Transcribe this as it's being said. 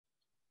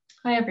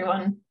Hi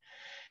everyone.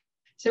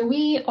 So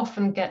we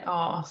often get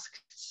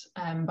asked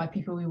by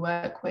people we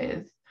work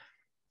with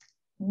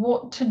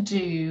what to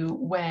do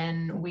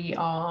when we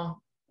are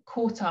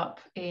caught up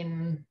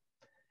in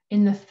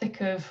the thick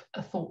of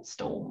a thought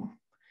storm,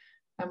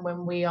 and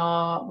when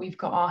we've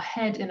got our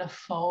head in a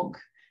fog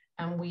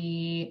and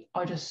we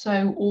are just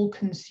so all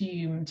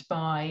consumed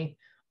by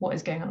what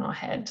is going on in our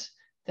head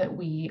that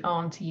we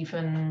aren't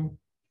even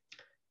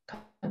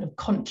kind of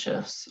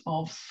conscious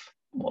of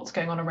what's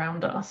going on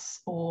around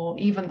us, or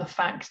even the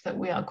fact that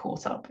we are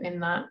caught up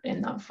in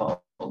that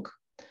fog.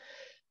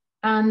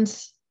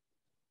 And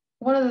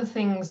one of the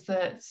things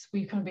that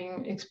we've kind of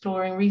been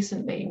exploring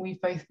recently, we've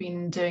both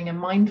been doing a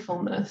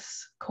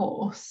mindfulness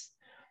course,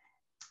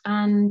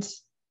 and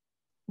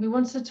we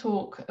wanted to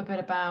talk a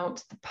bit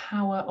about the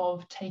power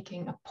of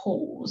taking a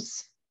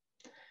pause,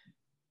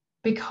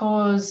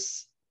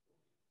 because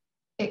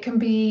it can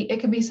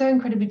be so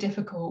incredibly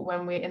difficult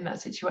when we're in that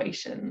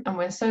situation and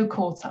we're so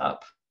caught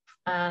up,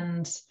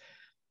 and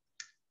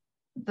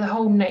the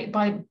whole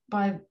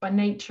by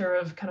nature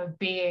of kind of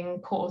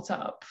being caught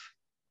up,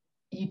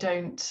 you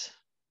don't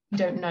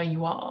know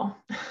you are.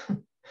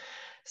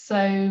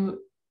 so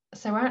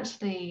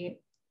actually,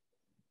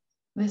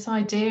 this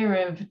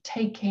idea of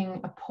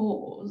taking a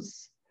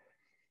pause,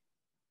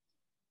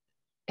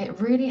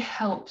 it really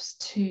helps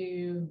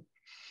to,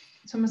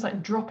 it's almost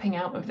like dropping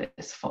out of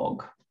this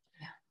fog,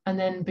 and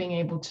then being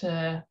able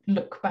to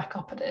look back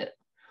up at it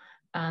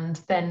and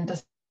then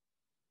decide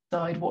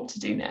what to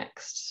do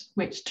next,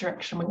 which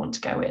direction we want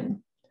to go in.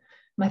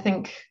 And I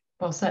think,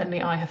 well,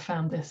 certainly I have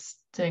found this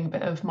doing a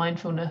bit of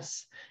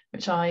mindfulness,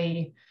 which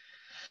I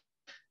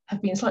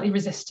have been slightly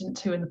resistant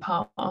to in the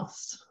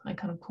past. I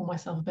kind of call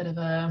myself a bit of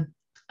a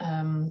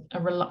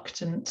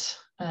reluctant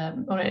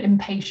or an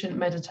impatient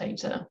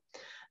meditator.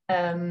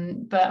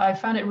 But I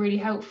found it really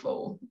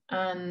helpful.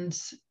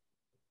 And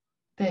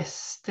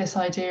this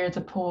idea of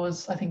the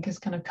pause, I think, has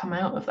kind of come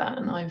out of that.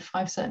 And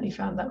I've certainly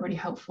found that really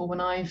helpful when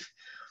I've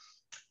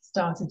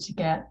started to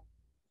get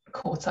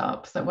caught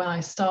up, that when I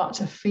start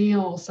to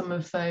feel some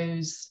of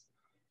those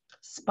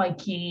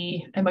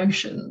spiky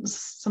emotions,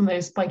 some of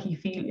those spiky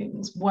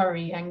feelings,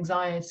 worry,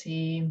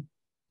 anxiety,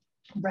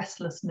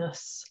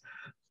 restlessness,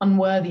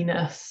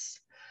 unworthiness,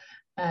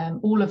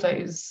 all of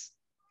those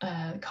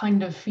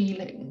kind of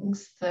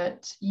feelings,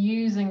 that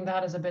using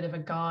that as a bit of a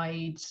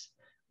guide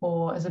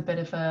or as a bit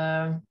of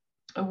a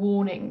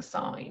warning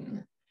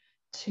sign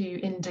to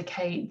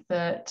indicate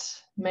that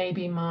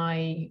maybe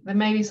there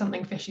may be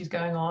something fishy is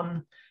going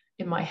on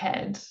in my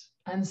head.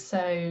 And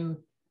so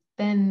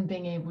then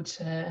being able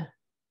to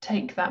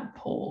take that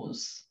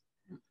pause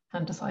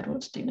and decide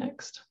what to do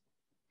next.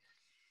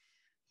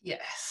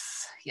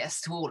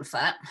 Yes, to all of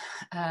that.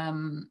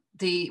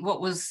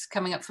 What was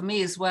coming up for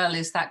me as well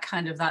is that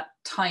kind of that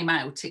time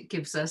out. It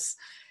gives us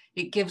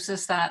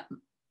that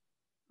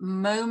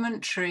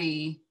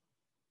momentary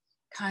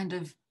kind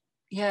of,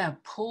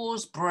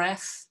 pause,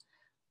 breath,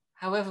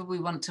 however we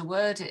want to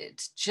word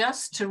it,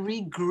 just to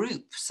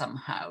regroup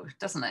somehow,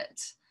 doesn't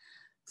it?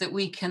 That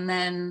we can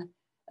then,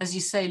 as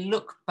you say,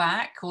 look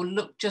back, or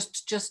look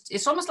just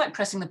it's almost like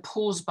pressing the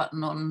pause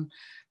button on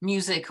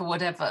music or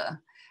whatever,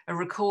 a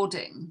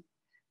recording,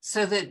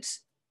 so that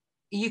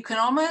you can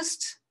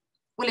almost,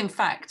 well, in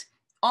fact,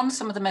 on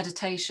some of the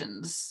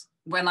meditations,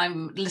 when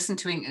I'm listening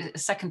to it a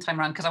second time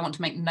around, because I want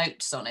to make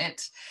notes on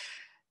it,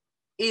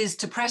 is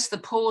to press the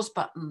pause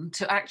button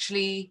to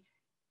actually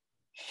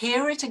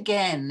hear it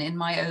again in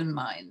my own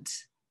mind.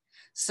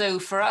 So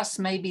for us,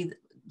 maybe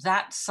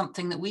that's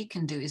something that we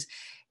can do, is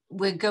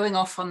we're going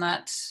off on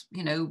that,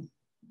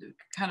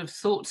 kind of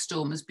thought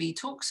storm as B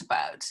talks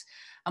about.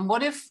 And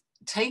what if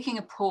taking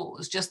a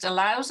pause just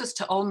allows us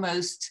to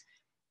almost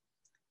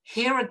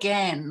hear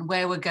again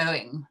where we're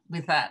going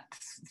with that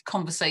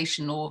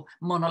conversation or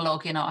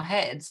monologue in our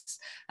heads,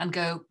 and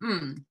go,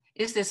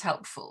 is this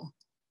helpful?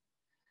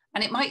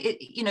 And it might,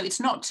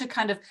 it's not to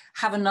kind of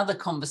have another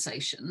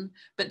conversation,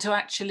 but to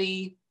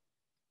actually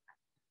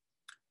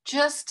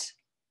just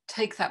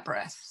take that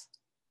breath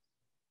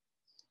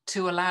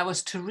to allow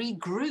us to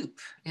regroup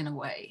in a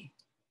way.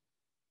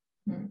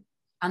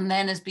 And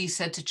then, as B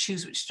said, to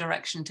choose which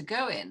direction to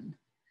go in.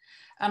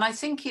 And I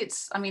think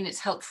it's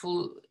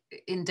helpful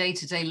in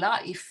day-to-day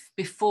life.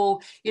 Before,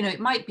 it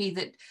might be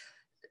that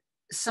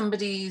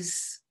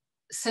somebody's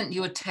sent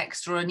you a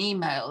text or an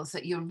email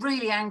that you're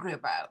really angry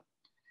about.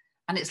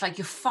 And it's like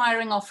you're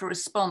firing off a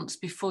response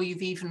before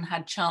you've even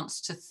had chance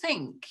to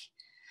think.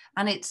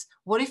 And it's,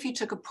 what if you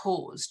took a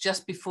pause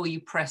just before you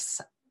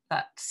press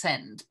that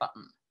send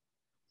button?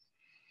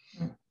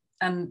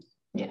 And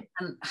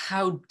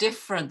how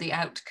different the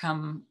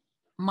outcome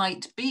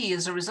might be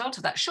as a result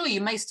of that. Sure, you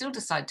may still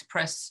decide to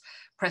press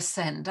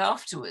send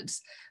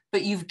afterwards,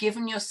 but you've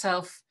given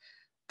yourself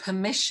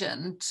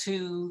permission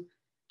to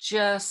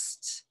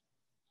just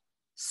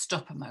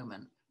stop a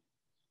moment.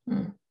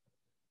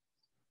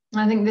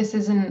 I think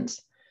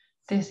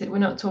we're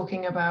not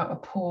talking about a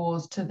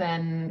pause to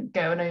then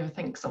go and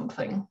overthink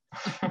something,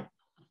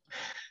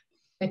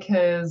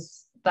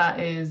 because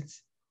that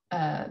is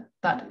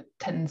that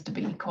tends to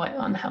be quite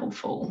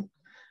unhelpful.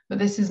 But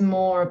this is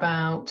more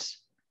about,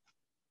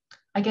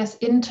 I guess,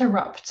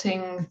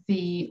 interrupting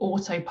the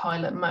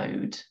autopilot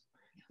mode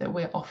that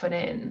we're often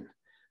in.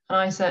 And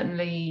I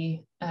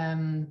certainly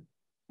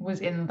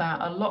was in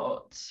that a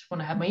lot when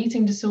I had my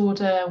eating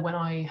disorder, when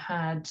I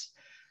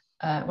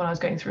was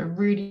going through a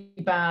really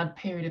bad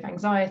period of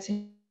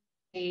anxiety,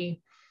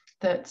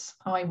 that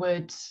I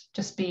would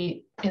just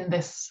be in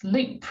this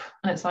loop.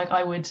 And it's like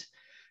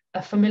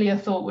a familiar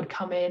thought would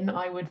come in,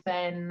 I would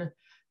then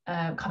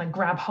kind of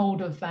grab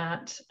hold of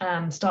that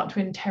and start to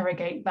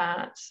interrogate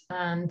that,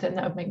 and then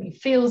that would make me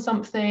feel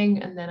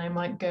something, and then I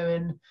might go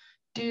and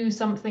do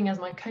something as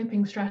my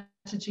coping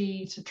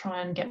strategy to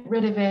try and get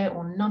rid of it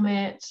or numb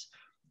it,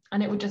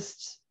 and it would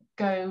just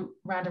go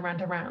round and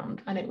round and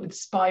round, and it would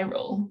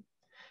spiral,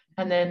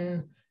 and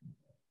then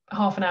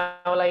half an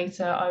hour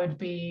later I would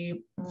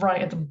be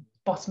right at the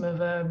bottom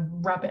of a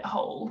rabbit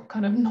hole,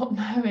 kind of not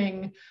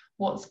knowing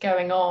what's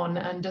going on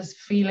and just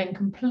feeling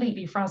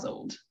completely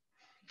frazzled.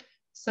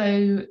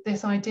 So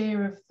this idea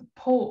of the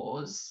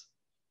pause,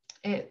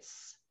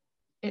 it's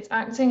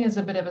acting as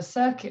a bit of a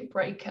circuit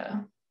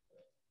breaker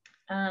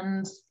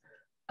and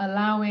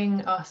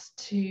allowing us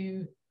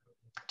to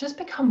just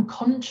become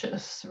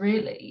conscious,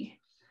 really,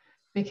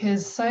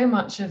 because so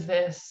much of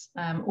this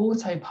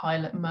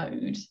autopilot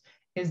mode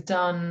is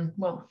done,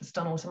 well, it's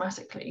done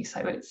automatically, so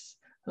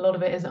a lot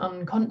of it is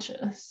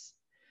unconscious.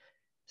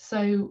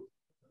 So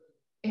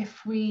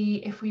if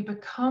we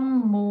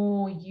become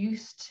more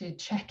used to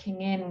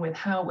checking in with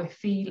how we're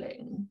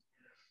feeling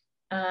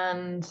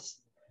and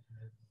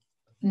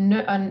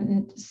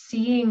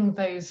seeing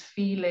those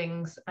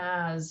feelings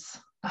as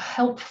a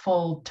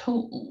helpful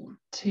tool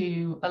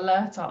to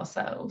alert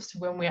ourselves to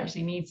when we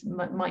actually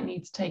might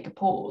need to take a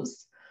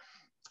pause,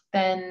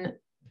 then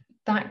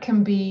that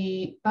can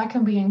be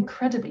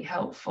incredibly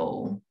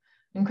helpful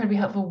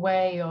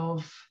way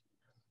of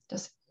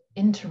just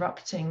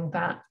interrupting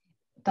that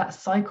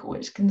cycle,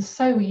 which can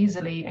so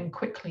easily and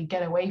quickly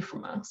get away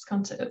from us,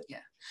 can't it? Yeah.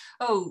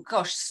 Oh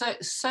gosh,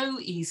 so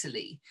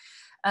easily.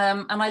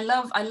 And I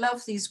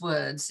love these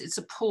words. It's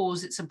a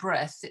pause, it's a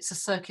breath, it's a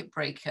circuit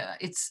breaker,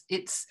 it's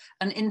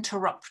an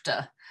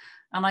interrupter.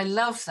 And I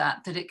love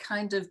that it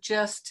kind of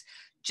just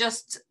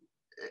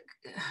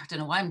I don't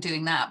know why I'm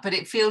doing that, but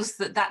it feels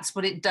that that's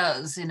what it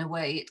does in a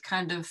way. It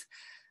kind of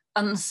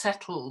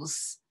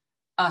unsettles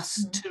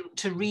us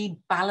to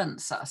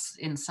rebalance us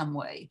in some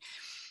way.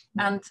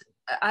 And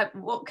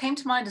what came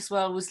to mind as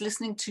well was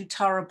listening to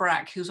Tara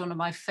Brach, who's one of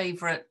my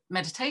favorite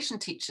meditation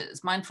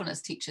teachers,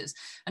 mindfulness teachers.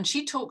 And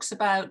she talks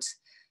about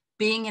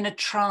being in a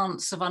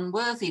trance of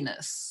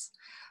unworthiness.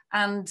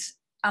 And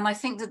I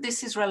think that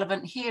this is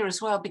relevant here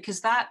as well,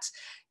 because that,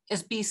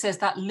 as Bea says,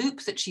 that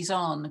loop that she's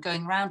on,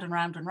 going round and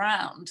round and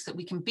round, that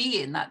we can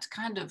be in, that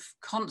kind of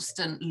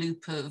constant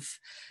loop of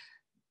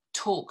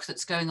talk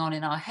that's going on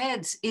in our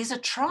heads, is a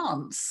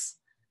trance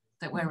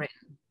that we're in.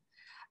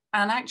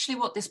 And actually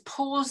what this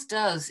pause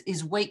does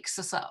is wakes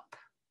us up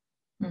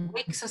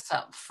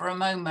for a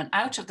moment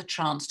out of the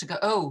trance to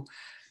go,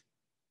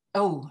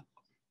 oh,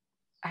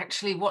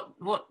 actually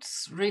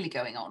what's really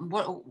going on?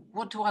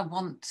 What do I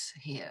want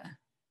here?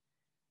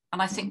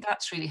 And I think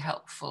that's really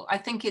helpful. I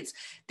think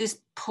this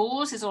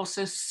pause is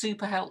also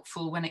super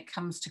helpful when it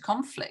comes to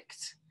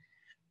conflict.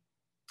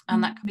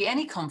 And that could be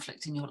any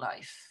conflict in your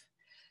life.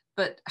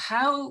 But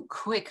how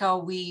quick are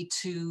we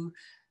to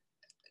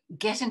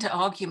get into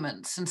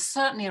arguments, and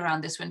certainly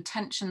around this when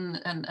tension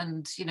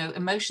and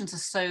emotions are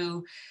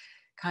so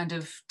kind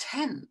of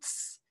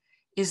tense,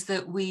 is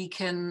that we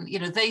can,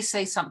 they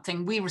say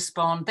something, we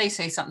respond, they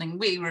say something,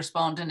 we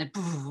respond, and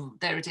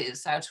there it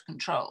is, out of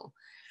control.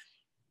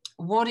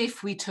 What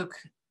if we took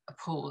a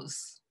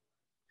pause?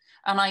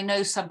 And I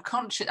know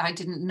I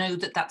didn't know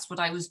that that's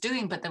what I was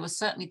doing, but there were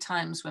certainly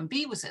times when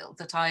Bea was ill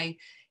that I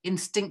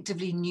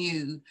instinctively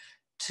knew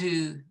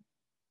to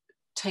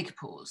take a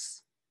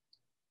pause.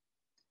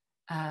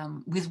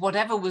 With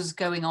whatever was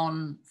going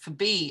on for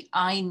Bea,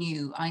 I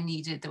knew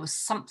there was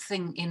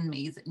something in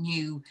me that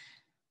knew,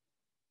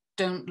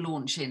 don't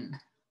launch in,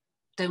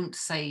 don't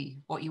say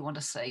what you want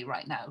to say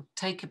right now.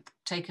 Take a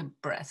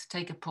breath,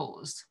 take a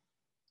pause,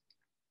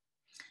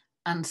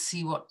 and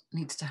see what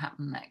needs to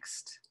happen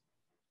next.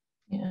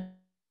 Yeah.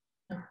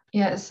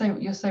 So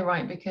you're so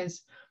right,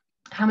 because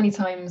how many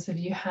times have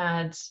you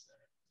had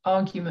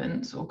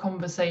arguments or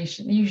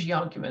conversation, usually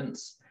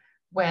arguments,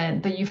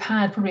 that you've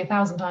had probably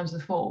 1,000 times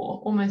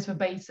before, almost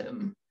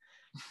verbatim,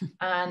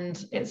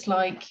 and it's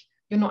like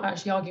you're not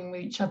actually arguing with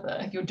each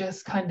other, you're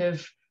just kind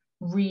of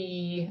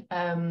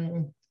rehashing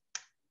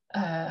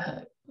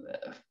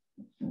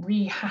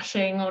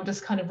or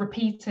just kind of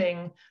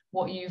repeating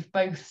what you've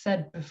both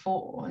said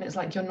before, and it's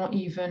like you're not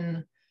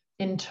even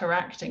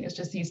interacting. It's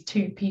just these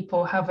two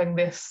people having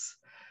this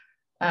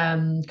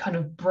kind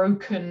of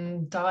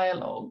broken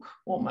dialogue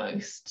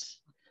almost.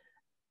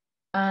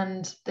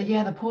 And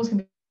the pause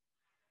can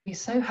be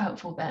so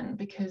helpful then,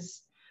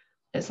 because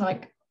it's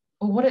like,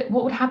 well, what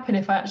would happen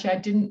if I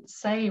didn't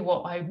say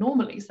what I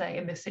normally say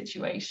in this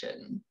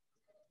situation?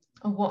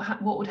 or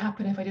what would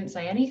happen if I didn't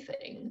say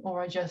anything,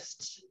 or I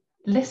just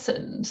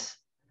listened.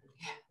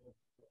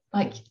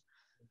 Like,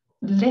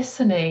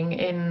 listening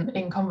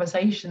in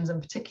conversations,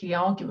 and particularly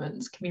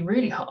arguments, can be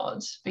really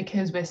hard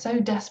because we're so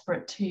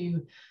desperate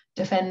to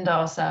defend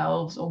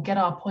ourselves or get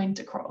our point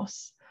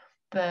across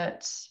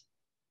that,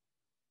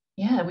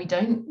 yeah, we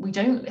don't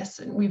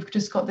listen. We've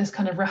just got this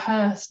kind of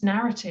rehearsed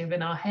narrative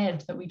in our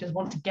head that we just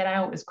want to get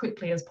out as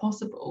quickly as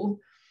possible,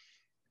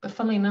 but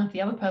funnily enough,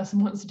 the other person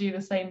wants to do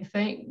the same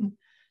thing.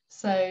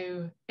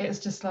 So it's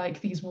just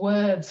like these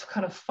words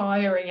kind of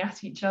firing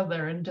at each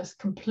other and just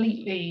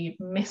completely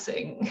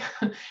missing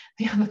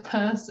the other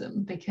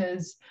person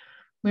because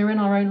we're in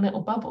our own little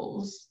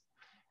bubbles.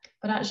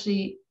 But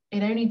actually,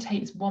 it only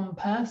takes one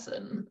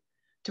person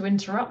to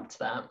interrupt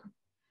that.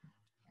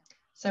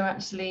 So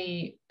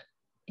actually,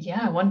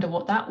 yeah, I wonder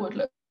what that would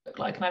look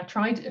like. And I've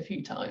tried it a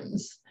few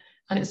times.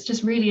 And it's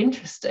just really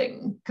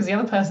interesting because the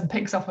other person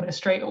picks up on it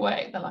straight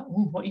away. They're like,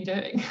 what are you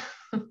doing?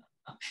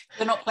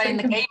 You're not playing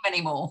the game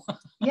anymore.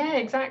 Yeah,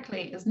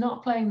 exactly. It's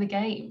not playing the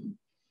game.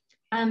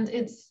 And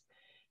it's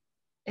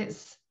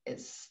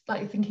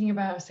like thinking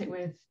about it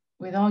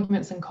with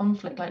arguments and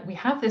conflict. Like, we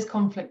have this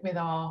conflict with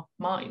our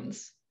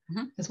minds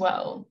as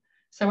well.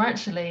 So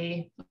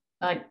actually,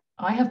 like,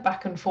 I have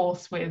back and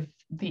forth with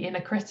the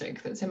inner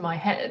critic that's in my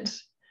head.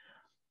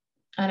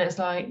 And it's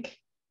like,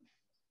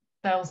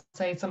 they'll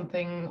say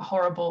something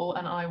horrible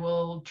and I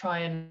will try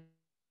and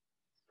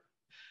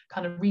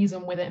kind of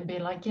reason with it and be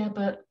like, yeah,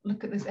 but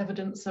look at this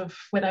evidence of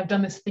when I've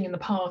done this thing in the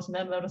past, and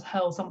then they'll just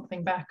hurl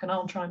something back and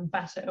I'll try and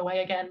bat it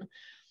away again.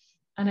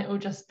 And it will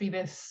just be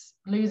this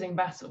losing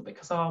battle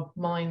because our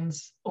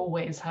minds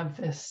always have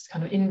this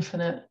kind of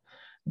infinite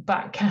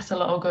back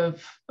catalogue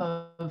of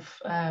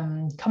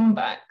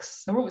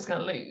comebacks. They're always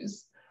going to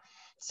lose.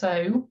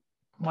 So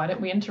why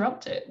don't we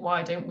interrupt it?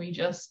 Why don't we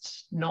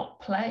just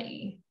not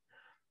play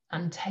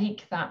and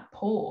take that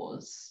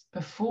pause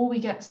before we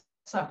get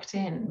sucked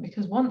in?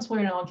 Because once we're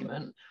in an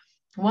argument,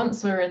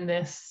 once we're in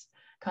this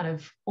kind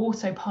of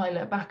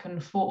autopilot back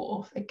and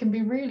forth, it can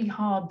be really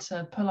hard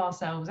to pull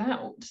ourselves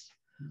out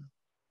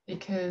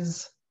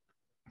because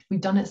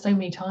we've done it so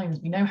many times.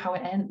 We know how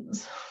it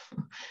ends.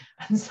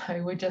 And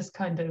so we're just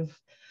kind of,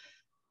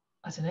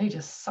 I don't know,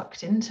 just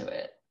sucked into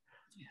it.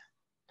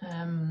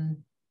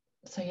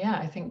 So yeah,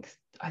 I think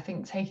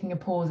taking a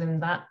pause in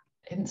that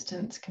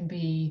instance can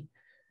be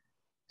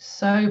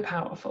so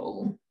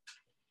powerful.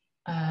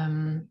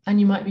 And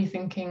you might be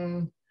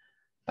thinking,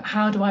 but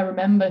how do I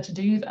remember to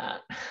do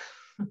that?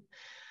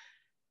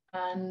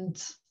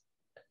 And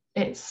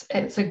it's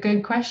a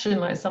good question.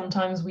 Like,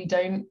 sometimes we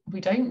don't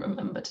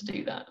remember to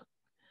do that.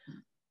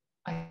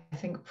 I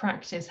think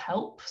practice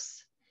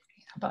helps,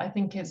 but I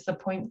think it's the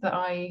point that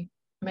I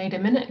made a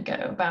minute ago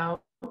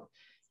about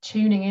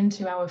tuning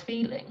into our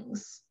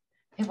feelings.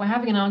 If we're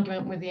having an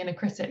argument with the inner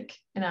critic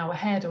in our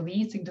head or the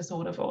eating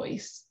disorder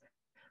voice,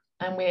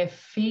 and we're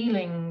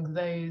feeling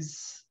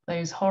those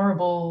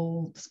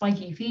horrible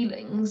spiky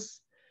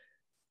feelings,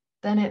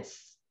 then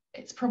it's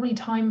probably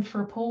time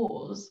for a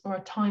pause or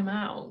a time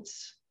out,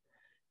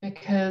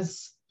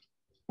 because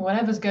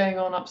whatever's going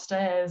on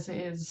upstairs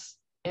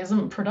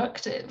isn't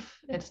productive.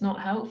 It's not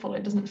helpful.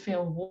 It doesn't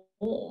feel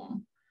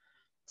warm.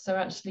 So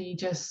actually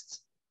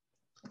just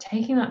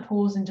taking that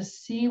pause and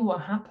just see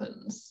what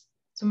happens.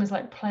 It's almost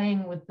like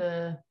playing with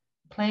the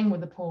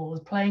pause,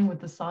 playing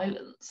with the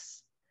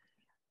silence,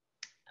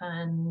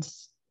 and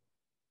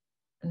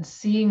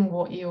seeing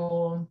what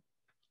your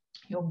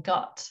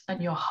gut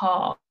and your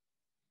heart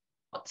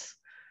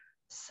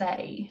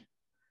say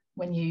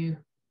when you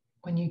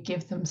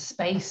give them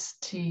space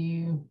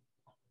to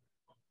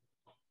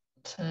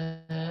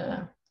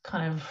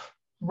kind of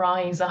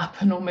rise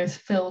up and almost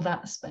fill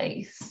that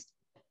space.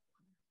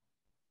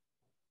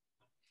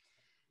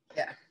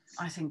 Yeah,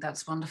 I think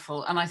that's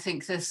wonderful. And I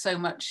think there's so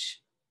much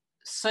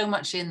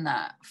in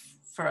that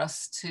for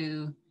us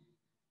to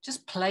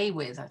just play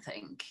with, I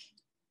think.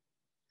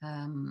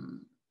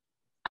 And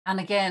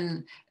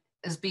again,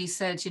 as Bea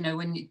said, you know,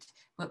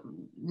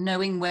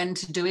 knowing when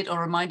to do it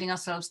or reminding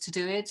ourselves to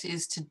do it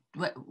is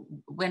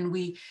when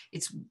we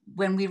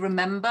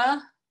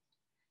remember,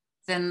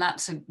 then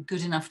that's a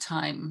good enough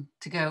time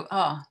to go,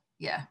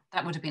 yeah,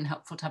 that would have been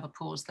helpful to have a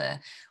pause there,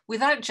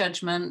 without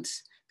judgment,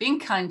 being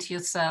kind to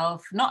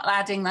yourself, not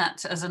adding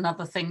that as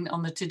another thing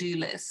on the to-do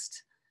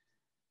list,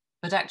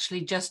 but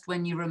actually just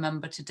when you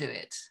remember to do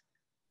it.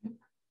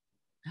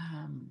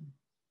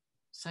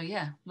 So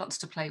yeah, lots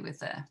to play with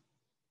there.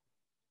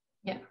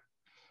 Yeah.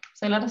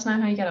 So let us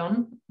know how you get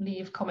on.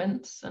 Leave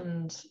comments,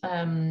 and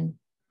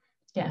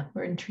yeah,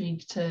 we're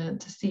intrigued to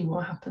see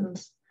what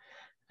happens.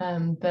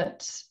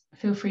 But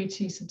feel free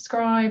to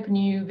subscribe. A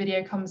new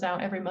video comes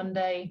out every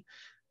Monday.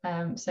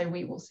 So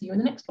we will see you in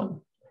the next one.